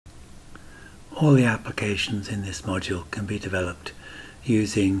all the applications in this module can be developed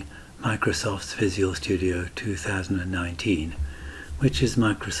using Microsoft's Visual Studio 2019, which is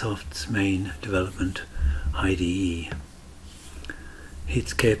Microsoft's main development IDE.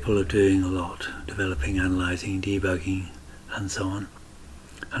 It's capable of doing a lot, developing, analyzing, debugging, and so on,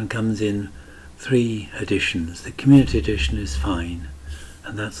 and comes in 3 editions. The Community Edition is fine,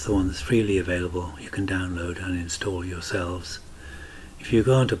 and that's the one that's freely available. You can download and install yourselves. If you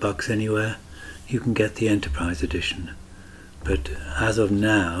go onto Box Anywhere, you can get the Enterprise Edition, but as of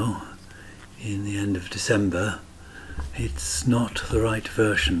now, in the end of December, it's not the right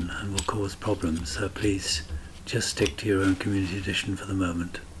version and will cause problems, so please just stick to your own Community Edition for the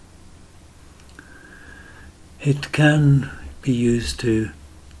moment. It can be used to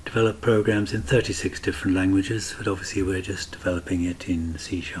develop programs in 36 different languages, but obviously we're just developing it in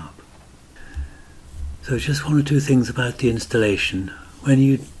C#. So just 1 or 2 things about the installation. When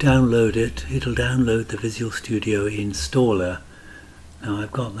you download it, it'll download the Visual Studio installer. Now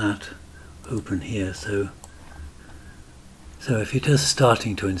I've got that open here, so if you're just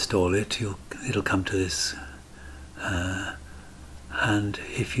starting to install it, it'll come to this, and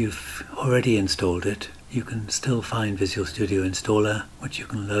if you've already installed it, you can still find Visual Studio Installer, which you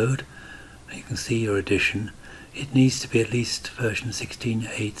can load, and you can see your edition. It needs to be at least version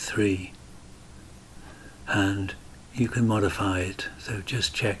 16.8.3, and you can modify it, so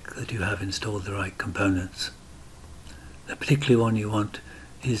just check that you have installed the right components. The particular one you want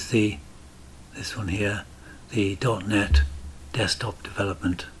is this one here, the .NET desktop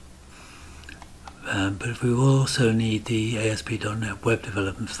development. But we will also need the ASP.NET web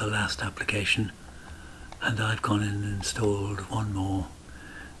development for the last application, and I've gone in and installed one more,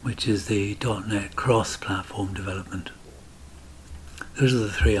 which is the .NET cross-platform development. Those are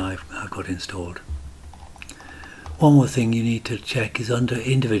the 3 I've got installed. One more thing you need to check is under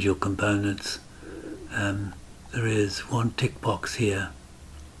individual components. There is one tick box here.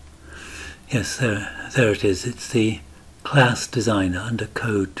 Yes, there it is. It's the Class Designer under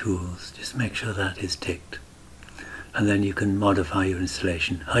Code Tools. Just make sure that is ticked, and then you can modify your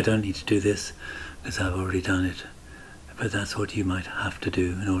installation. I don't need to do this because I've already done it, but that's what you might have to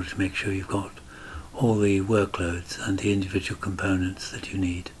do in order to make sure you've got all the workloads and the individual components that you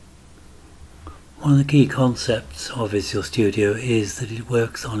need. One of the key concepts of Visual Studio is that it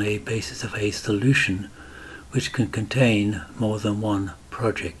works on a basis of a solution which can contain more than one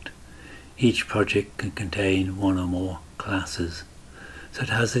project. Each project can contain 1 or more classes, so it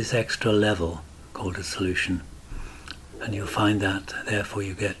has this extra level called a solution, and you'll find that therefore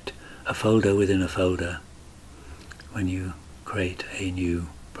you get a folder within a folder when you create a new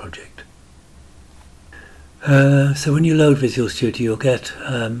project. So when you load Visual Studio, you'll get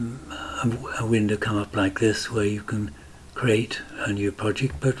a window come up like this where you can create a new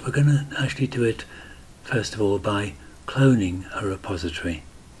project, but we're going to actually do it first of all by cloning a repository.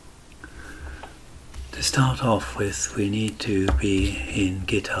 To start off with, we need to be in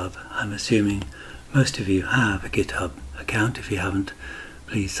GitHub. I'm assuming most of you have a GitHub account. If you haven't,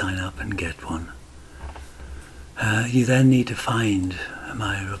 please sign up and get one. You then need to find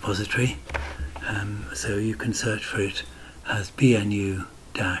my repository, so you can search for it as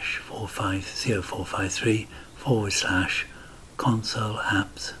BNU-CO453/console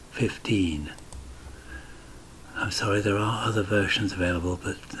apps 15. I'm sorry, there are other versions available,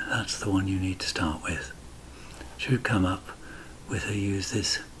 but that's the one you need to start with. It should come up with a use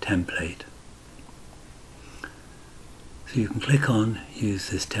this template. So you can click on use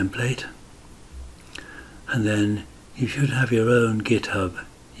this template, and then you should have your own GitHub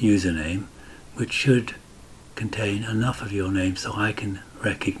username, which should contain enough of your name so I can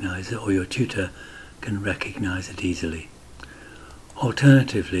recognize it, or your tutor can recognize it easily.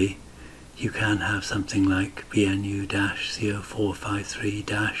 Alternatively, you can have something like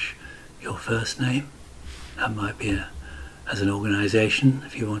BNU-CO453- your first name. That might be as an organization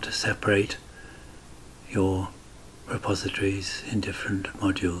if you want to separate your repositories in different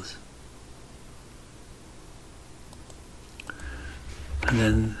modules. And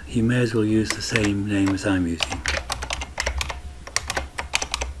then you may as well use the same name as I'm using.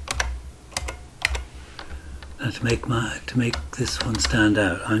 Now to make this one stand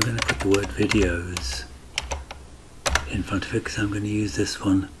out, I'm going to put the word videos in front of it, because I'm going to use this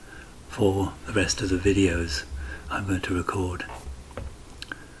one for the rest of the videos I'm going to record.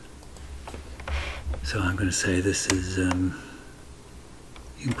 So I'm going to say this is, you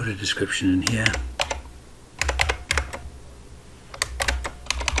can put a description in here.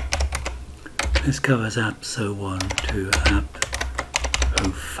 This covers apps 01 to app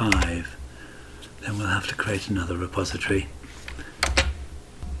 05. Then we'll have to create another repository.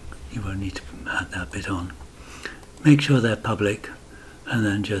 You I need to add that bit on. Make sure they're public and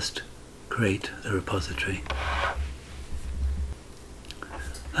then just create the repository.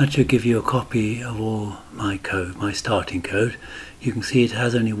 That should give you a copy of all my code, my starting code. You can see it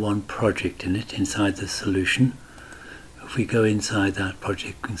has only one project in it inside the solution. If we go inside that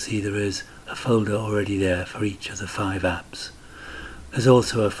project, you can see there is a folder already there for each of the 5 apps. There's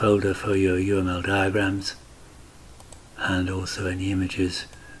also a folder for your UML diagrams and also any images,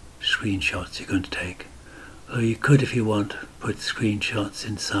 screenshots you're going to take. Or you could, if you want, put screenshots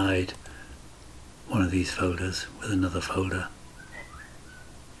inside one of these folders with another folder.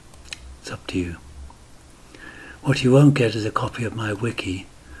 It's up to you. What you won't get is a copy of my wiki,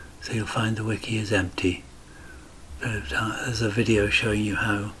 so you'll find the wiki is empty. There's a video showing you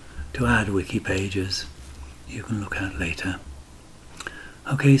how to add wiki pages you can look at later.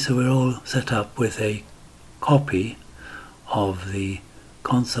 Okay, so we're all set up with a copy of the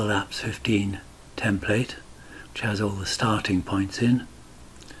Console Apps 15 template, which has all the starting points in,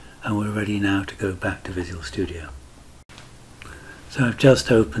 and we're ready now to go back to Visual Studio. So I've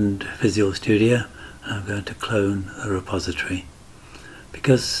just opened Visual Studio and I'm going to clone the repository.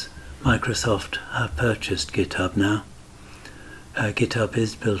 Because Microsoft have purchased GitHub now, GitHub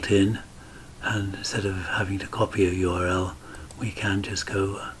is built in, and instead of having to copy a URL, we can just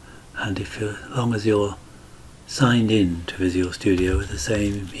go, and as long as you're signed in to Visual Studio with the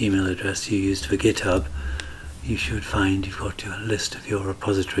same email address you used for GitHub, you should find you've got your list of your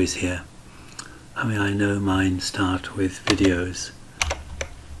repositories here. I mean, I know mine start with videos.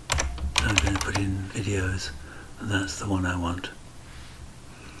 I'm going to put in videos, and that's the one I want.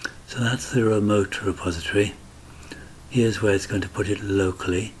 So that's the remote repository. Here's where it's going to put it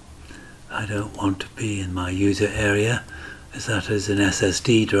locally. I don't want to be in my user area, as that is an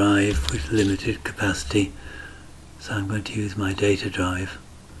SSD drive with limited capacity. So I'm going to use my data drive.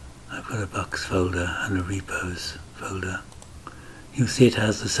 I've got a Bucks folder and a repos folder. You'll see it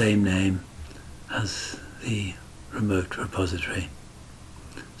has the same name as the remote repository.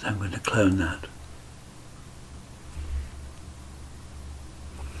 So I'm going to clone that.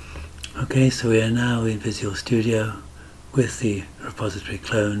 Okay, so we are now in Visual Studio with the repository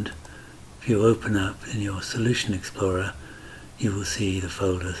cloned. If you open up in your Solution Explorer, you will see the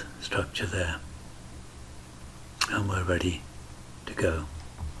folder structure there. And we're ready to go.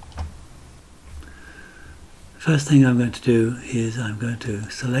 First thing I'm going to do is I'm going to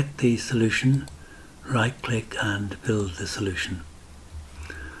select the solution, right-click and build the solution.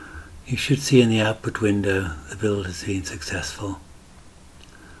 You should see in the output window the build has been successful,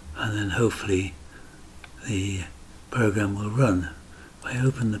 and then hopefully the program will run. If I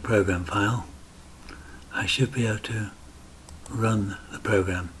open the program file, I should be able to run the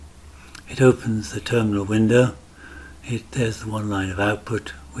program. It opens the terminal window. There's the one line of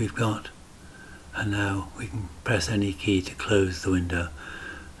output we've got, and now we can press any key to close the window.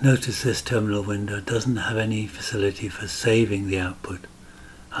 Notice this terminal window doesn't have any facility for saving the output,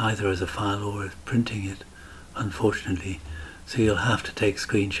 either as a file or as printing it, unfortunately, so you'll have to take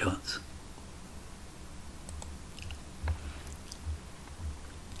screenshots.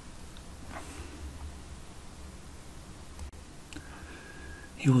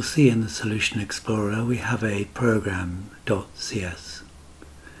 You will see in the Solution Explorer we have a program.cs.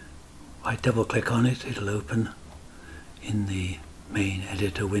 If I double click on it, it'll open in the main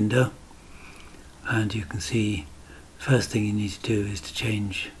editor window, and you can see first thing you need to do is to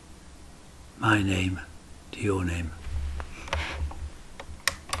change my name to your name.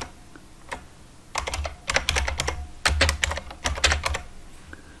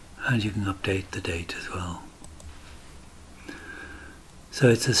 And you can update the date as well. So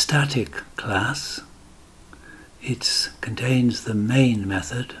it's a static class. It contains the main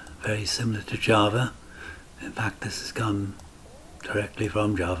method, very similar to Java. In fact, this has come directly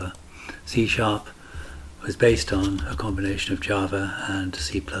from Java. C# was based on a combination of Java and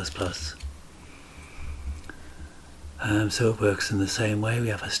C++. So it works in the same way. We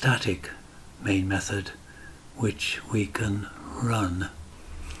have a static main method which we can run.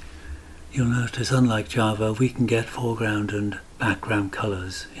 You'll notice, unlike Java, we can get foreground and background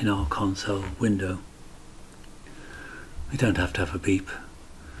colors in our console window. We don't have to have a beep.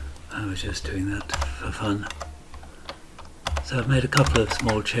 I was just doing that for fun. So I've made a couple of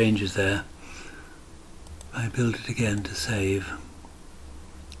small changes there. I build it again to save.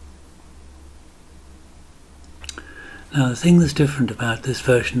 Now the thing that's different about this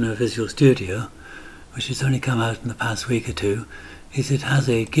version of Visual Studio, which has only come out in the past week or two, is it has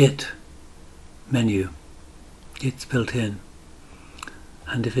a Git menu. Git's built in.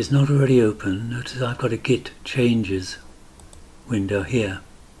 And if it's not already open, notice I've got a Git Changes window here.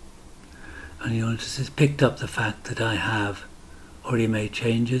 and you'll notice it's picked up the fact that I have already made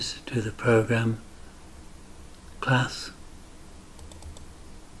changes to the program class.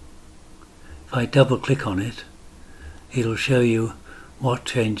 If I double click on it, it'll show you what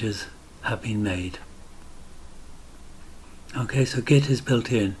changes have been made. Okay, so Git is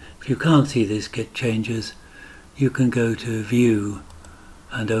built in. If you can't see this Git Changes, you can go to View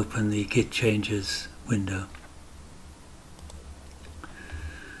and open the Git Changes window.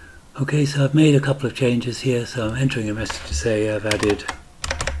 Okay, so I've made a couple of changes here, so I'm entering a message to say I've added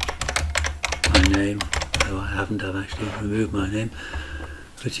my name. No, I haven't, I've actually removed my name,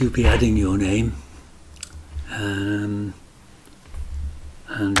 but you'll be adding your name and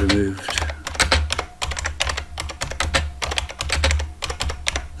removed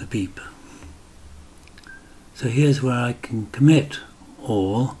the beep. So here's where I can commit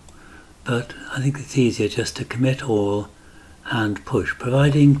all, but I think it's easier just to commit all and push,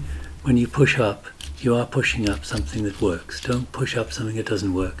 providing when you push up, you are pushing up something that works. Don't push up something that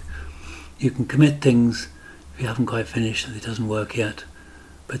doesn't work. You can commit things if you haven't quite finished and it doesn't work yet,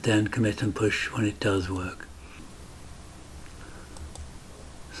 but then commit and push when it does work.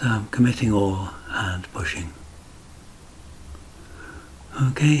 So I'm committing all and pushing.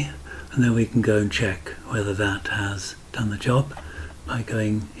 Okay, and then we can go and check whether that has done the job by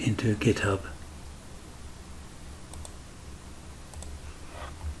going into GitHub.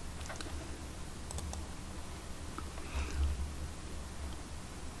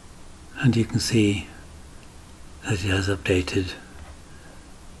 And you can see that it has updated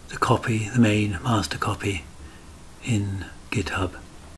the copy, the main master copy in GitHub.